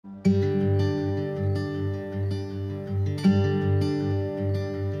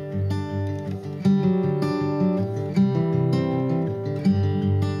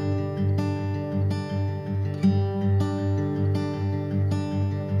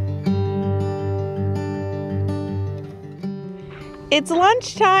It's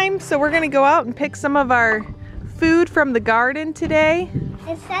lunchtime, so we're gonna go out and pick some of our food from the garden today.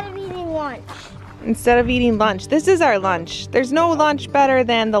 Instead of eating lunch. Instead of eating lunch. This is our lunch. There's no lunch better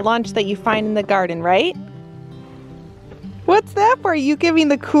than the lunch that you find in the garden, right? What's that for? Are you giving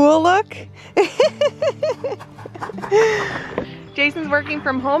the cool look? Jason's working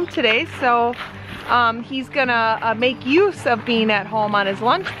from home today, so he's gonna make use of being at home on his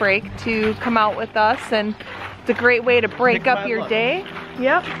lunch break to come out with us, and it's a great way to break up your day.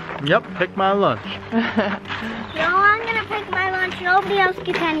 Yep. Yep, pick my lunch. No, I'm gonna pick my lunch. Nobody else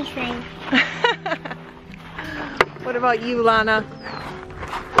gets anything. What about you, Lana?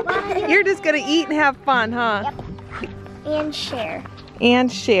 You're just gonna eat and have fun, huh? Yep. And share.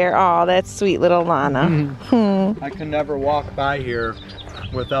 And share. Oh, that's sweet little Lana. I can never walk by here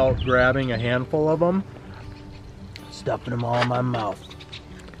without grabbing a handful of them, stuffing them all in my mouth.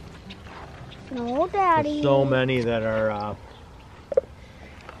 No, Daddy. There's so many that are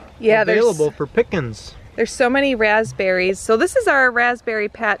yeah, available for pickings. There's so many raspberries. So this is our raspberry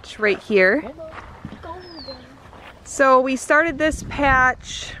patch right here. So we started this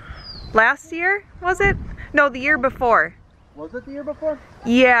patch last year, was it? No, the year before. Was it the year before?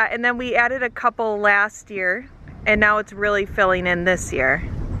 Yeah, and then we added a couple last year, and now it's really filling in this year.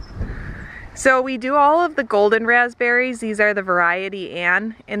 So we do all of the golden raspberries. These are the variety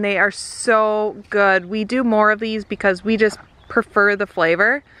Ann, and they are so good. We do more of these because we just prefer the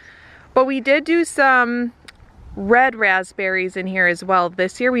flavor. But we did do some red raspberries in here as well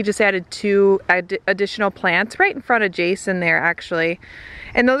this year. We just added 2 additional plants right in front of Jason there, actually.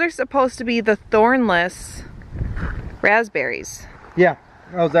 And those are supposed to be the thornless raspberries. Yeah,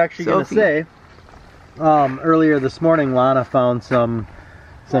 I was actually going to say, earlier this morning Lana found some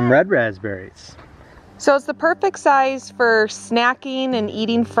red raspberries. So it's the perfect size for snacking and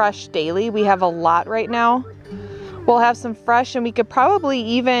eating fresh daily. We have a lot right now. We'll have some fresh, and we could probably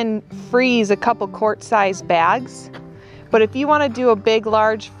even freeze a couple quart-sized bags. But if you want to do a big,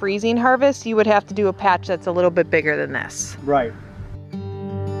 large freezing harvest, you would have to do a patch that's a little bit bigger than this. Right.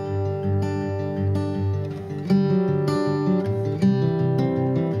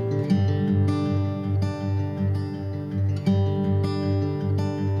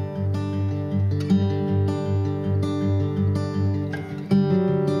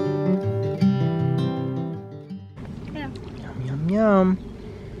 Yum.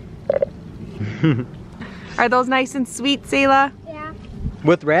 Are those nice and sweet, Selah? Yeah.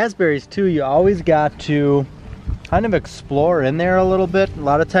 With raspberries too, you always got to kind of explore in there a little bit. A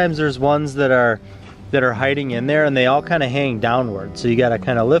lot of times there's ones that are hiding in there, and they all kind of hang downward. So you got to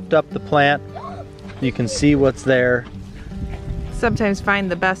kind of lift up the plant. You can see what's there. Sometimes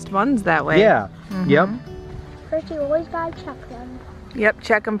find the best ones that way. Yeah. Yep. First, you always gotta check them. Yep,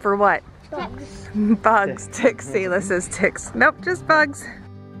 check them for what? Bugs. Bugs. Ticks. Selah says ticks. Nope, just bugs.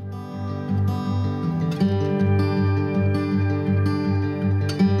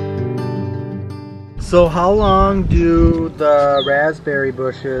 So how long do the raspberry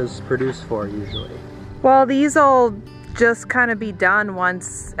bushes produce for usually? Well, these will just kind of be done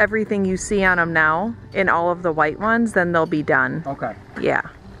once everything you see on them now, in all of the white ones, then they'll be done. Okay. Yeah.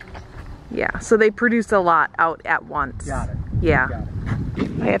 Yeah, so they produce a lot out at once. Got it. Yeah. Got it.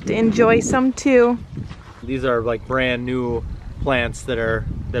 I have to enjoy some too. These are like brand new plants that are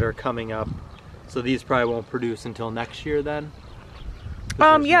coming up. So these probably won't produce until next year then?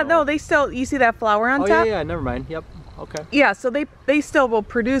 Yeah, no, they still, you see that flower on top? Yeah, never mind. Yep. Okay. Yeah, so they still will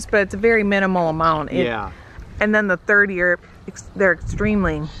produce, but it's a very minimal amount. Yeah. And then the third year, they're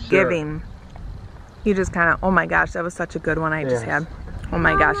extremely giving. You just kind of, oh my gosh, that was such a good one I just had. Oh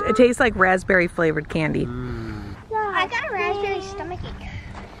my gosh, it tastes like raspberry flavored candy. I got a raspberry stomachache.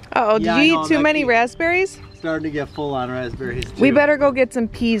 Uh-oh, did you eat too many raspberries? Starting to get full on raspberries too. We better go get some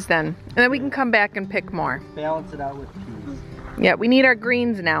peas then, and then we can come back and pick more. Balance it out with peas. Yeah, we need our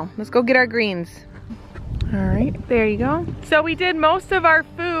greens now. Let's go get our greens. All right, there you go. So we did most of our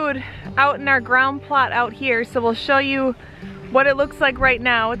food out in our ground plot out here, so we'll show you what it looks like right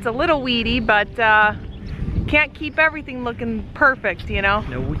now. It's a little weedy, but can't keep everything looking perfect, you know?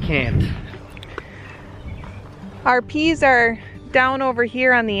 No, we can't. Our peas are down over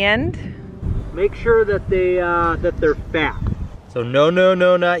here on the end. Make sure that they're fat. So no,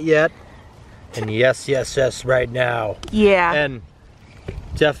 not yet. And yes, right now. Yeah. And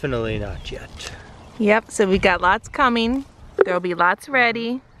definitely not yet. Yep, so we got lots coming. There'll be lots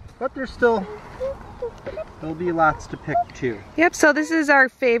ready. But there'll be lots to pick too. Yep, so this is our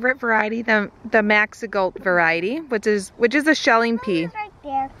favorite variety, the Maxigolt variety, which is a shelling pea. Right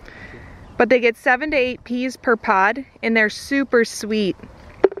there. But they get 7 to 8 peas per pod, and they're super sweet.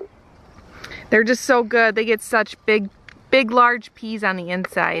 They're just so good. They get such big big, large peas on the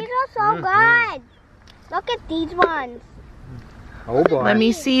inside. These are so good. Look at these ones. Oh boy. Let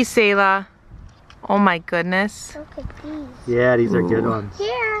me see, Selah. Oh my goodness. Look at these. Yeah, these are good ones.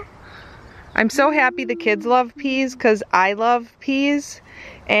 Here. I'm so happy the kids love peas because I love peas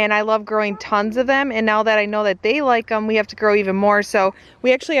and I love growing tons of them, and now that I know that they like them, we have to grow even more. So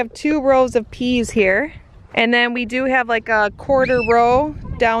we actually have 2 rows of peas here, and then we do have like a quarter row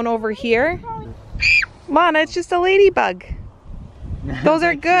down over here. Lana, it's just a ladybug. Those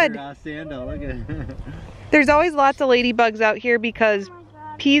are good. Sandal, look at There's always lots of ladybugs out here because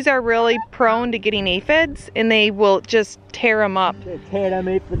peas are really prone to getting aphids, and they will just tear them up.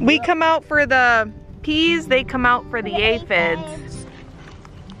 We come out for the peas, they come out for the aphids.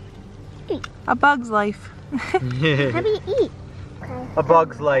 A bug's life. How do you eat? A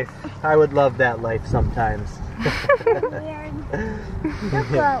bug's life. I would love that life sometimes.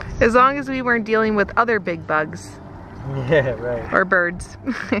 As long as we weren't dealing with other big bugs. Yeah, right. Or birds.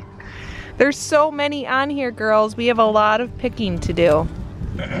 There's so many on here, girls. We have a lot of picking to do.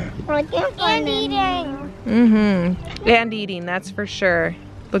 And eating. Mm-hmm. And eating, that's for sure.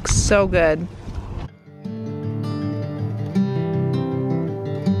 Looks so good.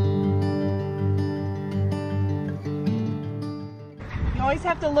 You always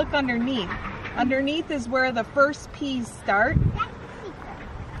have to look underneath. Underneath is where the first peas start.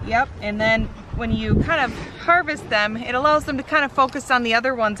 Yep, and then when you kind of harvest them, it allows them to kind of focus on the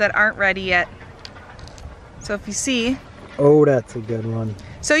other ones that aren't ready yet. So if you see. Oh, that's a good one.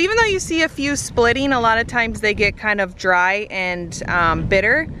 So even though you see a few splitting, a lot of times they get kind of dry and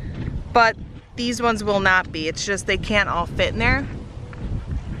bitter, but these ones will not be. It's just they can't all fit in there.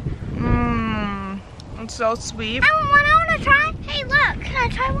 Mmm, it's so sweet. I want to try. Hey, look, can I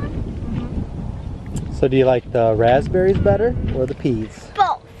try one? So do you like the raspberries better or the peas?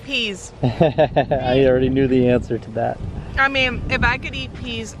 Both. Peas. I already knew the answer to that. I mean, if I could eat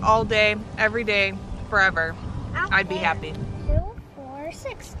peas all day, every day, forever, I'd be happy. 2, 4,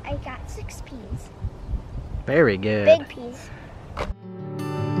 6. I got 6 peas. Very good. Big peas.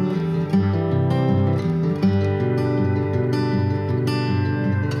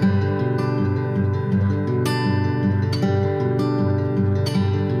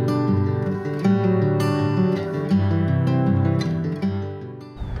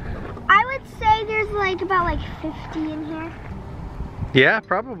 About 50 in here. Yeah,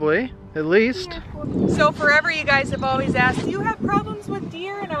 probably, at least. So forever you guys have always asked, do you have problems with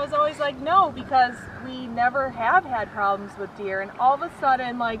deer? And I was always like, no, because we never have had problems with deer. And all of a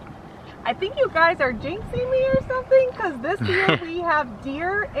sudden, like, I think you guys are jinxing me or something, because this year we have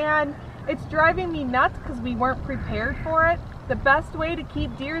deer and it's driving me nuts because we weren't prepared for it. The best way to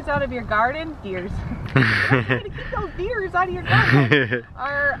keep deers out of your garden, the best way to keep those deers out of your garden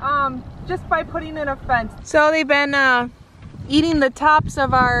are just by putting in a fence. So they've been eating the tops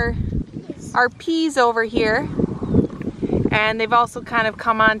of our peas over here, and they've also kind of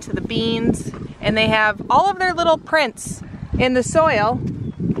come onto the beans, and they have all of their little prints in the soil.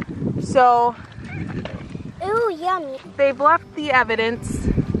 So ooh, yummy. They've left the evidence.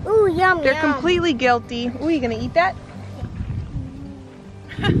 Ooh, yum. They're completely guilty. Ooh, you gonna eat that?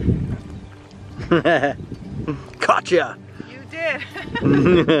 Gotcha. You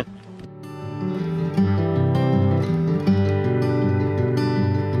did.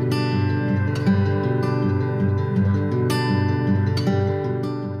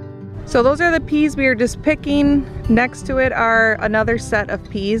 So those are the peas we were just picking. Next to it are another set of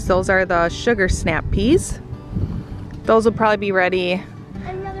peas. Those are the sugar snap peas. Those will probably be ready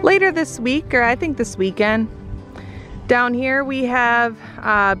later this week, or I think this weekend. Down here we have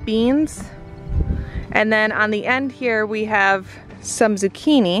beans, and then on the end here we have some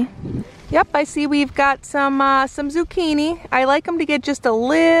zucchini. Yep, I see we've got some zucchini. I like them to get just a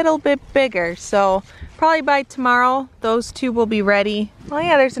little bit bigger, so probably by tomorrow those 2 will be ready. Oh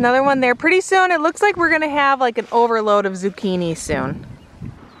yeah, there's another one there. Pretty soon it looks like we're gonna have like an overload of zucchini soon.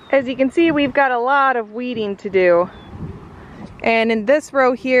 As you can see, we've got a lot of weeding to do. And in this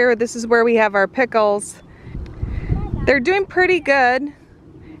row here, this is where we have our pickles. They're doing pretty good.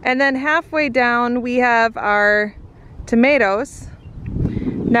 And then halfway down we have our tomatoes.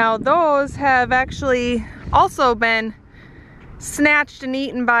 Now those have actually also been snatched and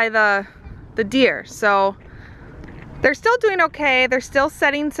eaten by the deer. So they're still doing okay. They're still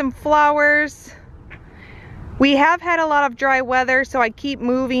setting some flowers. We have had a lot of dry weather, so I keep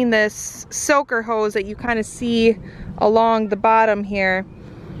moving this soaker hose that you kind of see along the bottom here.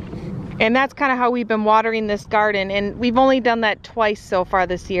 And that's kind of how we've been watering this garden, and we've only done that twice so far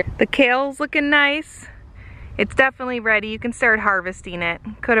this year. The kale's looking nice. It's definitely ready. You can start harvesting it.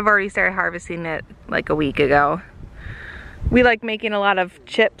 Could have already started harvesting it like a week ago. We like making a lot of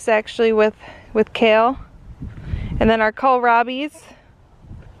chips actually with kale. And then our kohlrabis.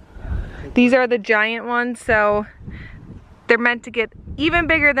 These are the giant ones, so they're meant to get even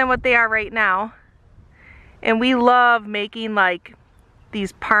bigger than what they are right now. And we love making like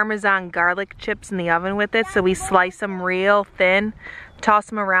these Parmesan garlic chips in the oven with it. So we slice them real thin, toss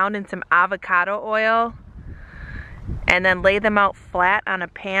them around in some avocado oil, and then lay them out flat on a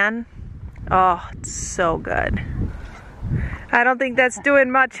pan. Oh, it's so good. I don't think that's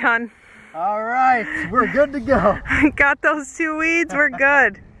doing much, hon. All right, we're good to go. Got those 2 weeds, we're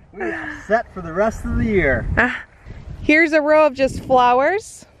good. We are set for the rest of the year. Here's a row of just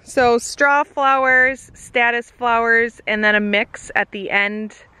flowers. So straw flowers, status flowers, and then a mix at the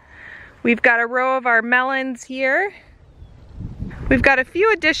end. We've got a row of our melons here. We've got a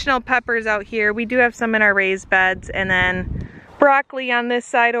few additional peppers out here. We do have some in our raised beds, and then broccoli on this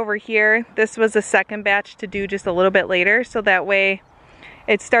side over here. This was a second batch to do just a little bit later, so that way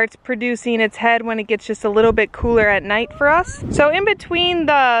it starts producing its head when it gets just a little bit cooler at night for us. So in between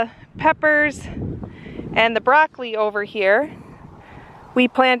the peppers and the broccoli over here, we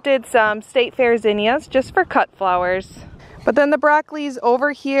planted some state fair zinnias just for cut flowers. But then the broccoli's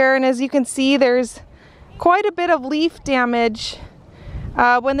over here, and as you can see, there's quite a bit of leaf damage.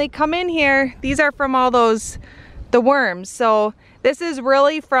 When they come in here, these are from all the worms. So this is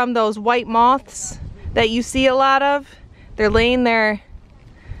really from those white moths that you see a lot of. They're laying their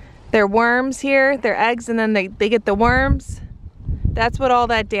worms here, their eggs, and then they get the worms. That's what all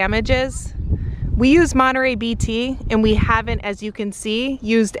that damage is. We use Monterey BT, and we haven't, as you can see,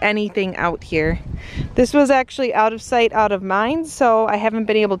 used anything out here. This was actually out of sight, out of mind, so I haven't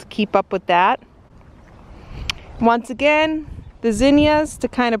been able to keep up with that. Once again, the zinnias, to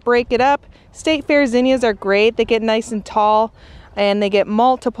kind of break it up. State Fair zinnias are great. They get nice and tall, and they get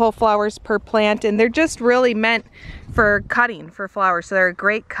multiple flowers per plant, and they're just really meant for cutting for flowers. So they're a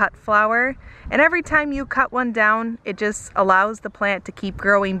great cut flower, and every time you cut one down, it just allows the plant to keep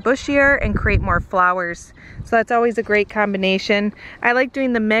growing bushier and create more flowers. So that's always a great combination. I like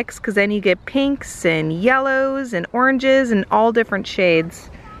doing the mix because then you get pinks and yellows and oranges and all different shades.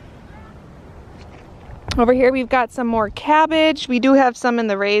 Over here we've got some more cabbage. We do have some in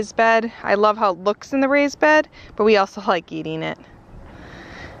the raised bed. I love how it looks in the raised bed, but we also like eating it.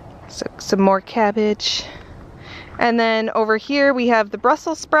 So some more cabbage. And then over here we have the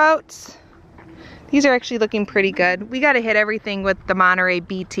Brussels sprouts. These are actually looking pretty good. We got to hit everything with the Monterey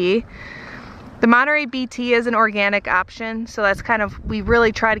BT. The Monterey BT is an organic option, so that's kind of, we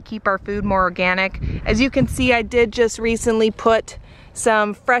really try to keep our food more organic. As you can see, I did just recently put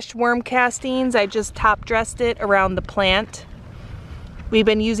some fresh worm castings. I just top dressed it around the plant. We've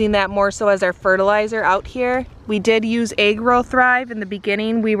been using that more so as our fertilizer out here. We did use Agro Thrive in the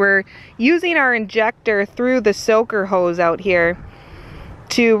beginning. We were using our injector through the soaker hose out here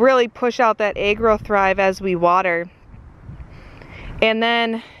to really push out that Agro Thrive as we water. And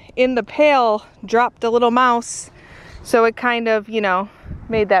then in the pail dropped a little mouse, so it kind of, you know,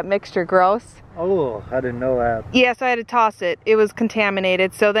 made that mixture gross. Oh, I didn't know that. Yeah, so I had to toss it. It was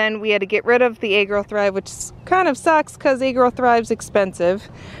contaminated. So then we had to get rid of the Agro Thrive, which kind of sucks because Agro Thrive's expensive,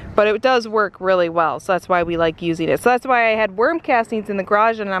 but it does work really well. So that's why we like using it. So that's why I had worm castings in the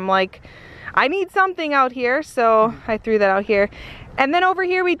garage, and I'm like, I need something out here. So I threw that out here. And then over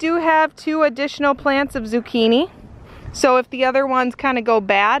here we do have 2 additional plants of zucchini. So if the other ones kind of go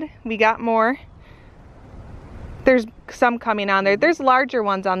bad, we got more. There's some coming on there. There's larger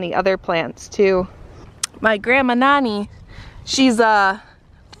ones on the other plants too. My grandma Nani, she's a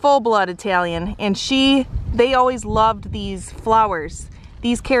full-blood Italian, and they always loved these flowers.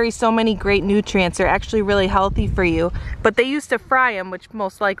 These carry so many great nutrients. They're actually really healthy for you. But they used to fry them, which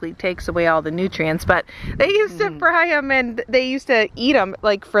most likely takes away all the nutrients. But they used to fry them, and they used to eat them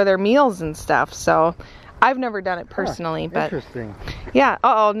like for their meals and stuff. So I've never done it personally, but interesting. Yeah.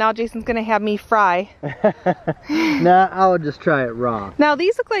 Uh-oh, now Jason's gonna have me fry. Nah, I'll just try it raw. Now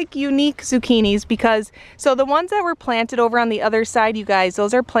these look like unique zucchinis because, so the ones that were planted over on the other side, you guys,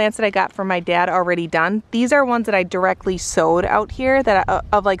 those are plants that I got from my dad already done. These are ones that I directly sowed out here that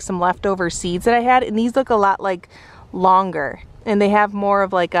of like some leftover seeds that I had, and these look a lot like longer, and they have more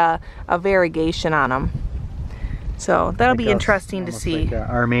of like a variegation on them. So that'll be interesting to see. Like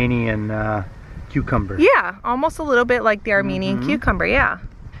Armenian cucumber. Yeah, almost a little bit like the Armenian cucumber, yeah.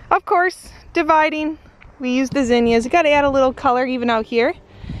 Of course, dividing, we use the zinnias. You gotta add a little color even out here.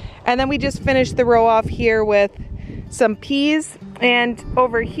 And then we just finished the row off here with some peas. And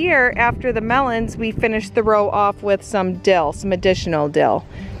over here, after the melons, we finished the row off with some dill, some additional dill.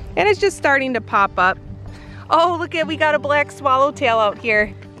 And it's just starting to pop up. Oh, look at, we got a black swallowtail out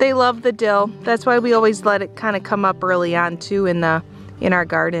here. They love the dill. That's why we always let it kind of come up early on too in our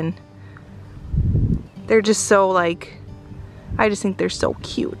garden. They're just so like, I just think they're so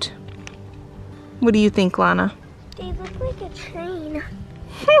cute. What do you think, Lana? They look like a train.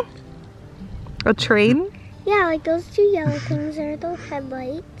 A train? Yeah, like those two yellow things are the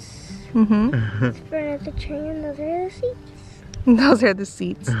headlights. Mm-hmm. It's for the train, those are the seats. Those are the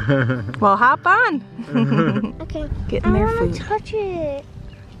seats. Well, hop on. Okay. Get in their I want food. to touch it.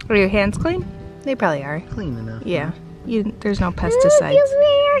 Are your hands clean? They probably are. Clean enough. Yeah. There's no It pesticides. feels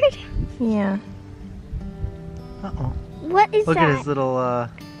weird. Yeah. Uh-oh. What is Look that? at his little,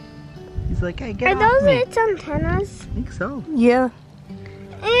 he's like, hey, get Are off those me. its antennas? I think so. Yeah.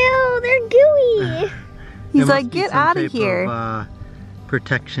 Ew, they're gooey. He's There like, must be get some out of type here.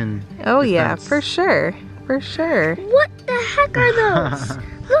 Protection. Oh yeah, defense. for sure. For sure. What the heck are those?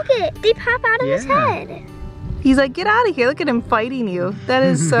 Look it, they pop out of his Yeah. head. He's like, get out of here. Look at him fighting you. That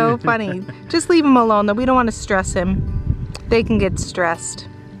is so funny. Just leave him alone though. We don't want to stress him. They can get stressed.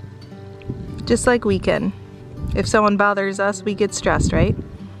 Just like we can. If someone bothers us, we get stressed, right?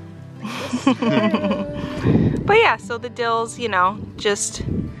 But yeah, so the dill's, you know, just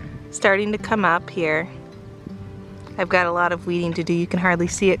starting to come up here. I've got a lot of weeding to do. You can hardly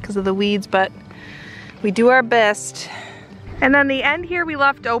see it because of the weeds, but we do our best. And then the end here we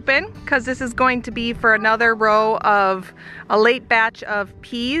left open because this is going to be for another row of a late batch of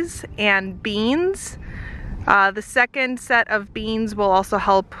peas and beans. The second set of beans will also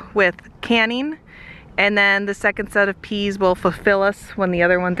help with canning. And then the second set of peas will fulfill us when the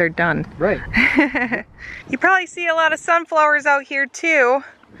other ones are done. Right. You probably see a lot of sunflowers out here too.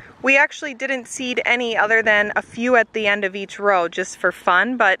 We actually didn't seed any other than a few at the end of each row just for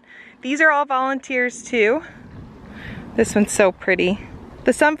fun, but these are all volunteers too. This one's so pretty.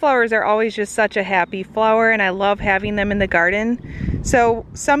 The sunflowers are always just such a happy flower and I love having them in the garden. So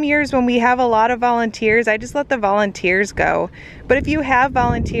some years when we have a lot of volunteers, I just let the volunteers go. But if you have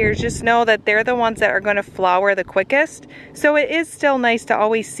volunteers, just know that they're the ones that are going to flower the quickest. So it is still nice to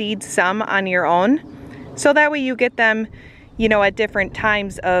always seed some on your own. So that way you get them, you know, at different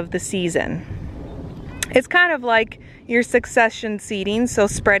times of the season. It's kind of like your succession seeding, so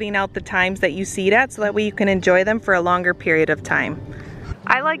spreading out the times that you seed at so that way you can enjoy them for a longer period of time.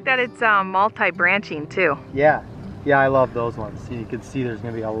 I like that it's multi-branching too. Yeah. Yeah, I love those ones. You can see there's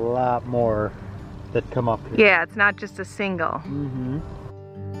going to be a lot more that come up here. Yeah, it's not just a single. Mm-hmm.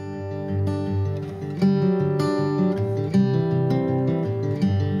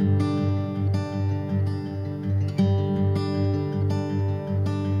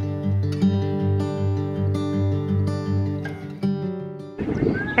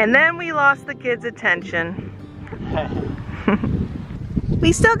 And then we lost the kids' attention.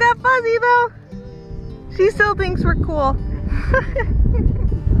 We still got Fuzzy though. She still thinks we're cool.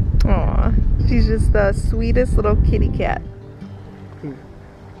 Aw, she's just the sweetest little kitty cat.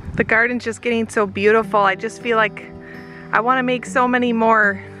 The garden's just getting so beautiful. I just feel like I want to make so many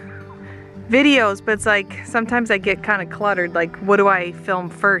more videos, but it's like sometimes I get kind of cluttered. Like, what do I film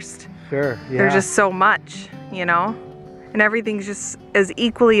first? Sure, yeah. There's just so much, you know? And everything's just as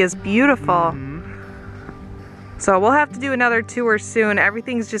equally as beautiful. Mm-hmm. So we'll have to do another tour soon.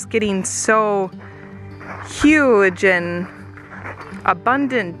 Everything's just getting so huge and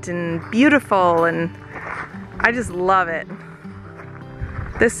abundant and beautiful, and I just love it.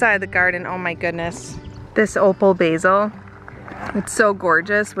 This side of the garden, oh my goodness. This opal basil, it's so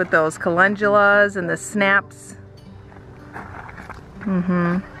gorgeous with those calendulas and the snaps.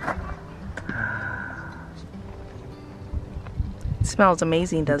 Mm-hmm. It smells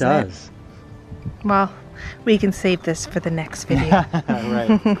amazing, doesn't it? It does. Well, we can save this for the next video.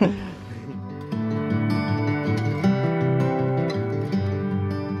 Right.